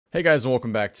Hey guys, and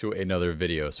welcome back to another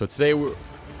video. So today we're...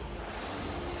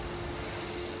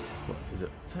 What is it?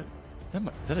 Is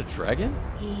that a dragon?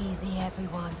 Easy,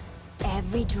 everyone.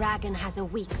 Every dragon has a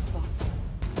weak spot.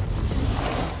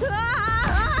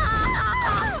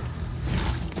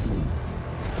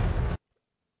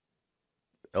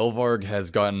 Elvarg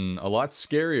has gotten a lot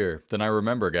scarier than I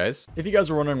remember, guys. If you guys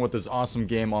are wondering what this awesome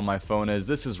game on my phone is,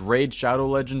 this is Raid Shadow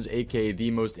Legends, aka the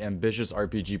most ambitious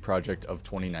RPG project of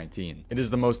 2019. It is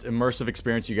the most immersive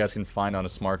experience you guys can find on a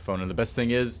smartphone, and the best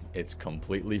thing is, it's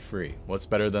completely free. What's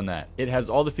better than that? It has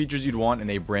all the features you'd want in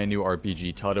a brand new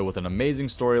RPG title with an amazing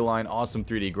storyline, awesome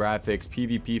 3D graphics,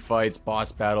 PvP fights,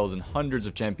 boss battles, and hundreds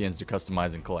of champions to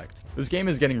customize and collect. This game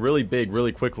is getting really big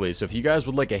really quickly, so if you guys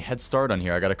would like a head start on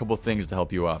here, I got a couple things to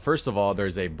help you out. First of all,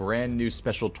 there's a brand new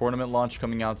special tournament launch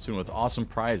coming out soon with awesome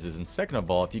prizes, and second of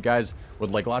all, if you guys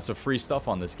would like lots of free stuff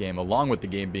on this game along with the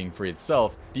game being free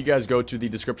itself, if you guys go to the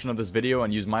description of this video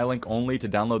and use my link only to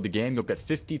download the game, you'll get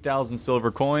 50,000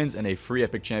 silver coins and a free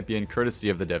epic champion courtesy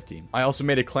of the dev team. I also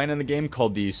made a clan in the game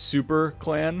called the Super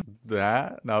Clan.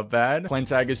 That not bad. Clan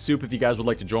tag is Soup. If you guys would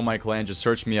like to join my clan, just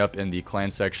search me up in the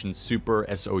clan section, Super,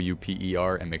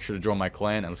 S-O-U-P-E-R, and make sure to join my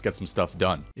clan and let's get some stuff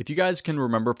done. If you guys can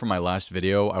remember from my last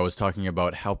video, I was talking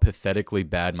about how pathetically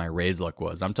bad my raids luck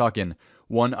was. I'm talking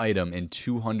one item in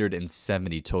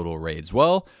 270 total raids.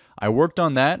 Well, I worked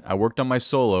on that. I worked on my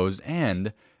solos,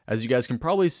 and as you guys can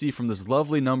probably see from this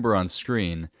lovely number on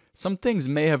screen, some things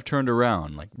may have turned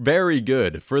around, like very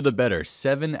good, for the better.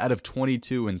 7 out of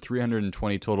 22 and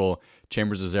 320 total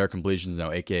Chambers of Zera completions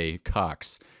now, aka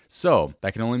Cox. So,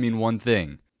 that can only mean one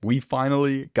thing. We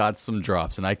finally got some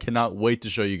drops, and I cannot wait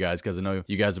to show you guys because I know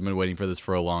you guys have been waiting for this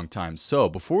for a long time. So,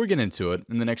 before we get into it,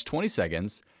 in the next 20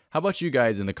 seconds, how about you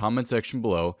guys in the comment section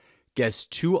below guess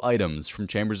 2 items from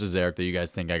Chambers of Zera that you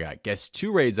guys think I got. Guess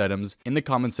 2 raids items in the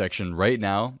comment section right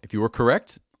now. If you were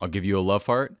correct, I'll give you a love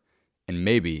heart, and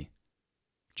maybe,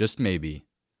 just maybe,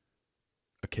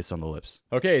 a kiss on the lips.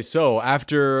 Okay, so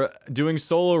after doing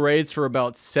solo raids for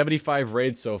about 75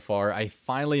 raids so far, I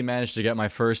finally managed to get my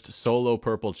first solo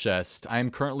purple chest. I am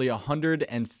currently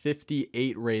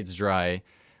 158 raids dry,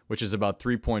 which is about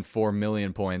 3.4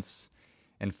 million points.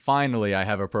 And finally, I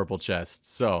have a purple chest.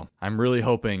 So, I'm really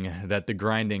hoping that the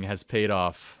grinding has paid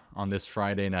off on this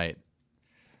Friday night.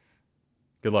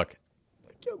 Good luck.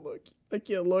 I can't look. I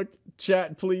can't look.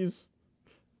 Chat, please.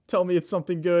 Tell me it's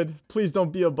something good. Please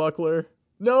don't be a buckler.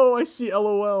 No, I see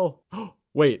LOL.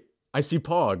 Wait, I see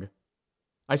Pog.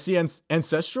 I see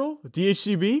Ancestral?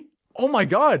 DHCB? Oh my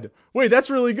god! Wait,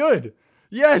 that's really good!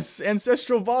 Yes,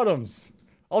 Ancestral Bottoms!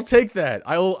 I'll take that.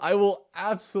 I will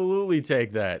absolutely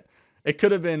take that. It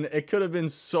could have been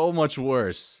so much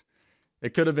worse.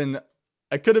 It could have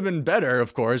been better,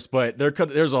 of course, but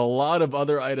there's a lot of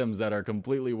other items that are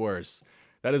completely worse.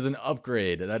 That is an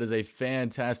upgrade. That is a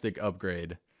fantastic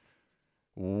upgrade.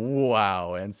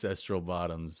 Wow, Ancestral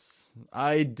Bottoms.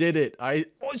 I did it.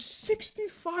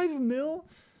 65 mil?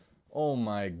 Oh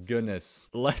my goodness.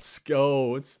 Let's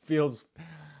go. It feels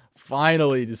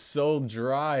finally just so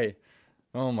dry.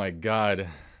 Oh my god.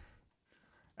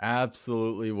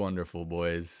 Absolutely wonderful,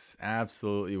 boys.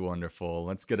 Absolutely wonderful.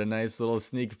 Let's get a nice little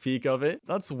sneak peek of it.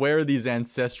 Let's wear these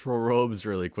ancestral robes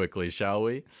really quickly, shall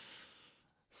we?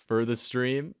 For the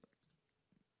stream.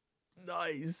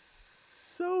 Nice.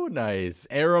 So nice.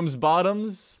 Aram's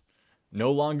bottoms,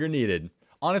 no longer needed.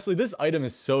 Honestly, this item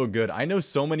is so good. I know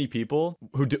so many people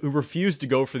who refuse to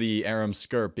go for the Aram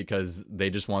skirt because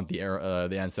they just want the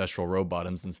ancestral robe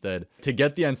bottoms instead. To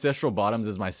get the ancestral bottoms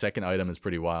as my second item is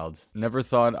pretty wild. Never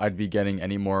thought I'd be getting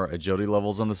any more agility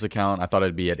levels on this account. I thought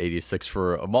I'd be at 86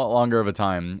 for a lot longer of a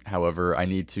time. However, I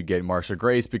need to get Marks of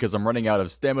Grace because I'm running out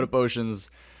of stamina potions.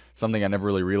 Something I never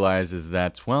really realized is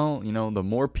that, well, you know, the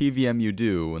more PVM you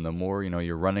do and the more, you know,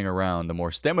 you're running around, the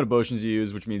more stamina potions you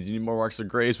use, which means you need more Marks of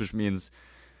Grace, which means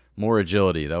more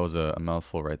agility. That was a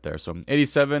mouthful right there. So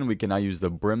 87, we can now use the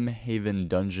Brimhaven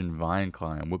Dungeon Vine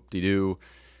Climb. Whoop-de-doo.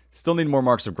 Still need more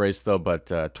Marks of Grace though, but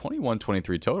 21,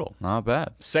 23 total. Not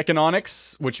bad. Second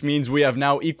Onyx, which means we have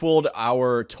now equaled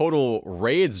our total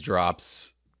raids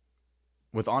drops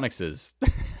with Onyxes.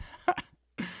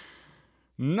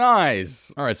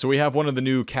 Nice! Alright, so we have one of the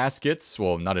new caskets.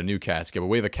 Well, not a new casket, but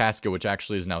we have a casket which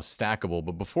actually is now stackable.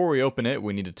 But before we open it,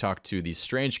 we need to talk to the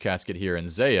strange casket here in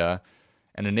Zaya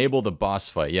and enable the boss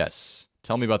fight. Yes.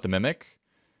 Tell me about the Mimic.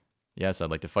 Yes,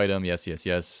 I'd like to fight him. Yes, yes,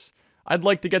 yes. I'd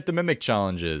like to get the Mimic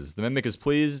challenges. The Mimic is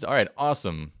pleased. Alright,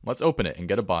 awesome. Let's open it and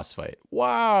get a boss fight.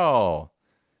 Wow!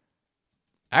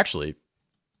 Actually,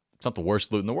 it's not the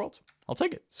worst loot in the world. I'll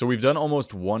take it. So we've done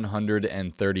almost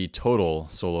 130 total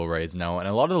solo raids now, and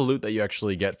a lot of the loot that you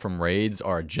actually get from raids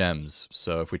are gems.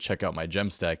 So if we check out my gem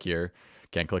stack here,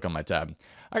 can't click on my tab,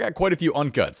 I got quite a few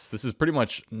uncuts. This is pretty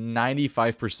much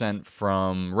 95%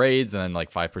 from raids and then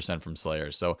like 5% from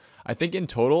slayers. So I think in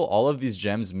total, all of these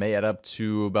gems may add up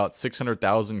to about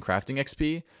 600,000 crafting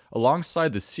XP.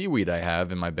 Alongside the seaweed I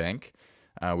have in my bank,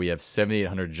 we have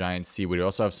 7,800 giant seaweed. We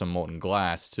also have some molten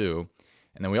glass too.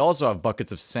 And then we also have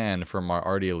buckets of sand from our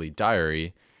already elite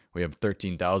diary. We have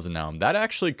 13,000 now. That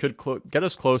actually could get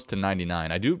us close to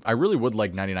 99. I really would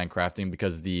like 99 crafting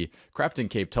because the crafting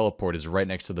cape teleport is right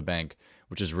next to the bank,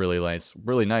 which is really nice.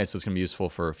 Really nice. So it's going to be useful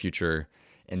for future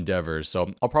endeavors.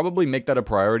 So I'll probably make that a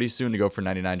priority soon to go for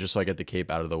 99 just so I get the cape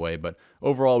out of the way. But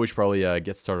overall, we should probably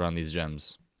get started on these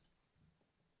gems.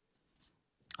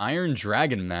 Iron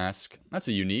Dragon Mask. That's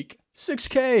a unique.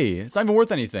 6k! It's not even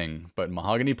worth anything, but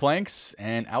mahogany planks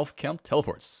and Alf Kemp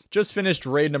teleports. Just finished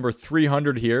raid number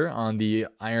 300 here on the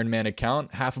Iron Man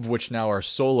account, half of which now are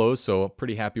solo, so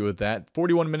pretty happy with that.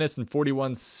 41 minutes and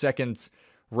 41 seconds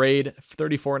raid,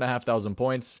 34,500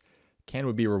 points. Can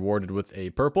we be rewarded with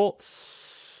a purple?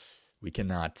 We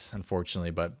cannot,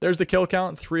 unfortunately, but there's the kill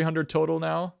count, 300 total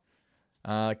now.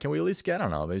 Can we at least get, I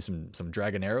don't know, maybe some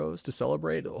dragon arrows to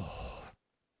celebrate? Oh.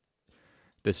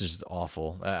 This is just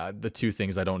awful. The two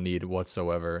things I don't need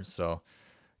whatsoever. So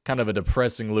kind of a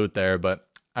depressing loot there. But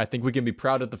I think we can be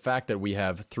proud of the fact that we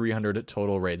have 300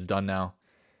 total raids done now.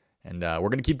 And we're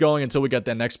going to keep going until we get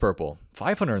that next purple.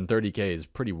 530k is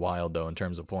pretty wild, though, in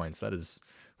terms of points. That is...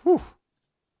 whew.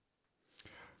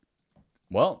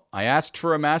 Well, I asked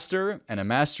for a master. And a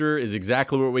master is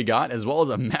exactly what we got. As well as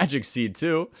a magic seed,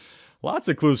 too. Lots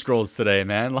of clue scrolls today,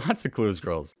 man. Lots of clue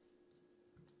scrolls.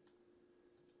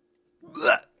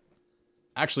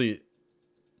 Actually,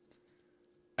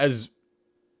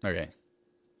 okay.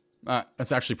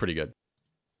 That's actually pretty good.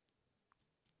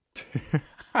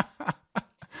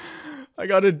 I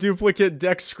got a duplicate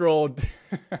deck scroll.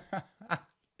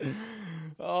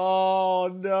 Oh,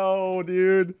 no,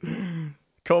 dude.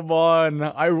 Come on.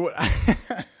 I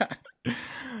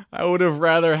would have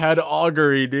rather had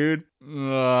augury, dude.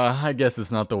 I guess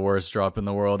it's not the worst drop in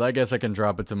the world. I guess I can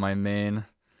drop it to my main.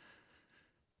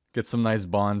 Get some nice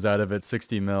bonds out of it,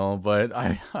 60 mil, but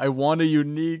I want a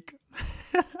unique.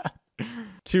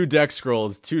 two deck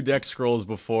scrolls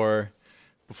before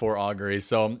augury.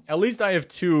 So at least I have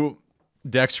 2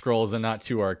 deck scrolls and not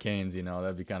 2 arcanes, you know,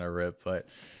 that'd be kind of rip, but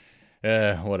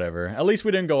whatever. At least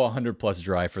we didn't go 100 plus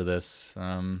dry for this.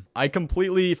 I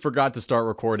completely forgot to start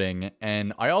recording,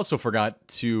 and I also forgot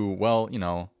to, well, you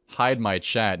know, hide my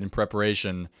chat in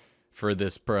preparation for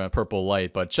this purple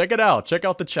light, but check it out. Check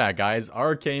out the chat, guys.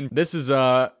 Arcane. This is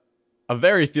a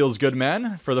very feels good,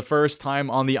 man. For the first time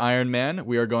on the Iron Man,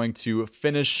 we are going to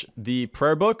finish the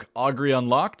prayer book, Augury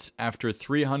Unlocked, after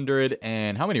 300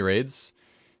 and how many raids?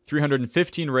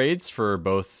 315 raids for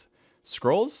both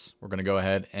scrolls. We're going to go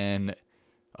ahead and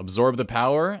absorb the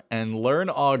power and learn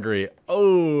Augury.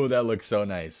 Oh, that looks so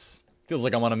nice. Feels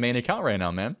like I'm on a main account right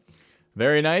now, man.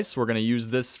 Very nice. We're going to use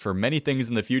this for many things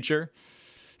in the future.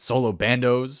 Solo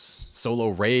bandos, solo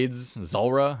raids,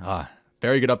 Zulrah.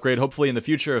 Very good upgrade. Hopefully in the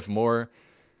future, if more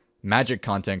magic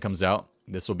content comes out,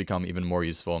 this will become even more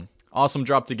useful. Awesome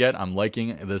drop to get. I'm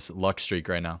liking this luck streak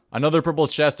right now. Another purple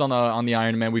chest on the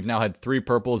Iron Man. We've now had 3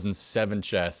 purples and 7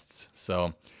 chests.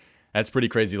 So that's pretty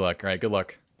crazy luck. All right, good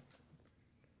luck.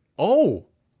 Oh!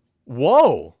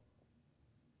 Whoa!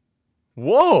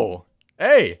 Whoa!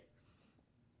 Hey!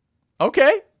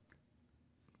 Okay.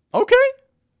 Okay.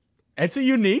 It's a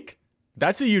unique.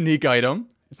 That's a unique item.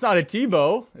 It's not a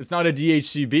T-bow. It's not a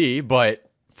DHCB, but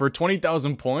for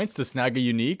 20,000 points to snag a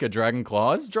unique, a Dragon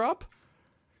Claws drop,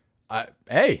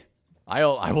 hey,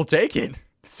 I will take it.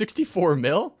 64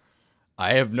 mil?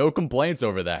 I have no complaints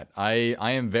over that. I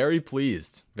am very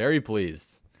pleased. Very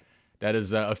pleased. That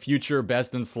is a future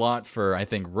best in slot for, I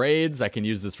think, raids. I can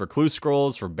use this for clue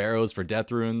scrolls, for barrows, for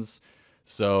death runes.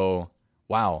 So,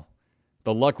 wow.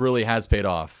 The luck really has paid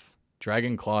off.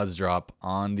 Dragon Claws drop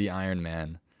on the Iron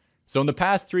Man. So in the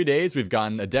past 3 days, we've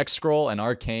gotten a deck scroll, an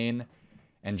arcane,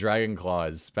 and Dragon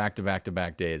Claws back to back to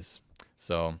back days.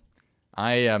 So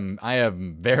I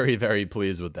am very, very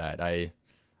pleased with that.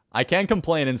 I can't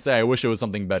complain and say I wish it was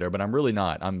something better, but I'm really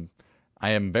not. I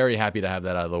am very happy to have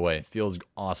that out of the way. It feels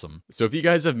awesome. So if you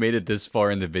guys have made it this far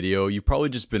in the video, you've probably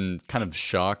just been kind of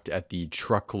shocked at the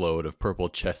truckload of purple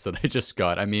chests that I just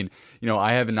got. I mean, you know,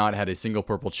 I have not had a single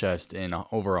purple chest in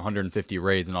over 150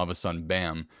 raids, and all of a sudden,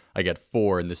 bam, I get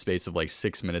 4 in the space of like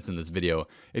 6 minutes in this video.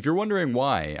 If you're wondering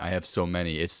why I have so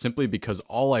many, it's simply because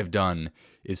all I've done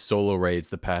is solo raids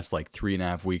the past like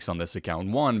 3.5 weeks on this account.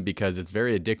 1, because it's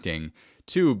very addicting.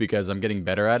 2, because I'm getting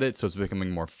better at it, so it's becoming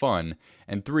more fun.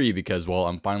 And 3, because, well,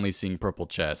 I'm finally seeing purple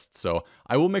chests. So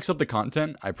I will mix up the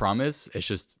content, I promise. It's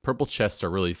just purple chests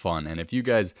are really fun. And if you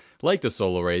guys like the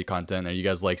solo raid content and you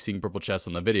guys like seeing purple chests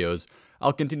on the videos,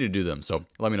 I'll continue to do them, so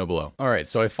let me know below. Alright,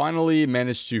 so I finally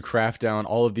managed to craft down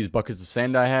all of these buckets of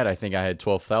sand I had. I think I had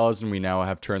 12,000. We now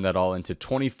have turned that all into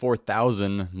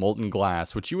 24,000 molten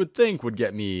glass, which you would think would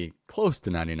get me close to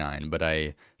 99, but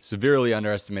I severely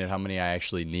underestimated how many I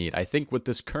actually need. I think with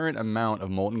this current amount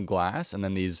of molten glass, and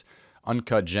then these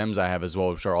uncut gems I have as well,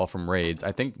 which are all from raids,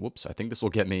 I think this will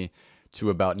get me to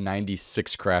about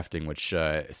 96 crafting, which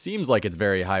seems like it's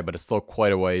very high, but it's still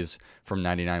quite a ways from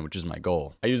 99, which is my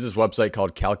goal. I use this website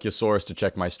called Calcusaurus to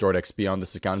check my stored XP on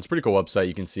this account. It's a pretty cool website.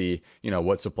 You can see, you know,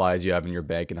 what supplies you have in your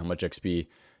bank and how much XP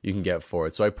you can get for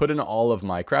it. So I put in all of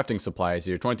my crafting supplies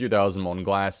here, 23,000 molten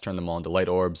glass, turn them all into light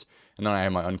orbs, and then I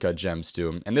have my uncut gems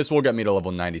too. And this will get me to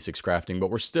level 96 crafting, but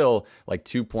we're still like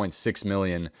 2.6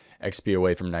 million XP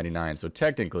away from 99. So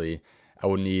technically, I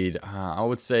would need, I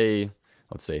would say,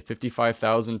 let's say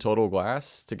 55,000 total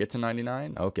glass to get to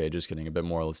 99. Okay, just kidding, a bit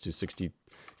more. Let's do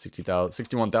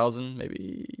 61,000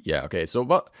 maybe. Yeah, okay, so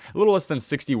about a little less than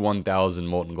 61,000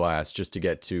 molten glass just to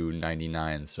get to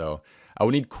 99. So I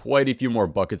would need quite a few more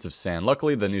buckets of sand.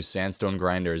 Luckily, the new sandstone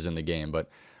grinder is in the game, but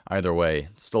either way,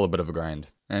 still a bit of a grind.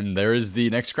 And there is the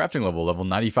next crafting level, level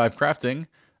 95 crafting,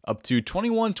 up to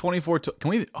 21, 24, can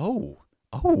we, oh,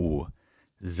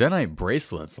 Zenite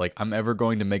bracelets, like I'm ever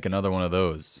going to make another one of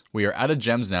those. We are out of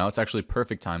gems now, it's actually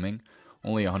perfect timing.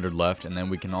 Only 100 left, and then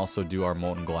we can also do our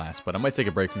molten glass. But I might take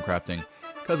a break from crafting,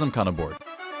 because I'm kind of bored.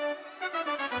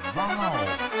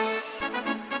 Wow!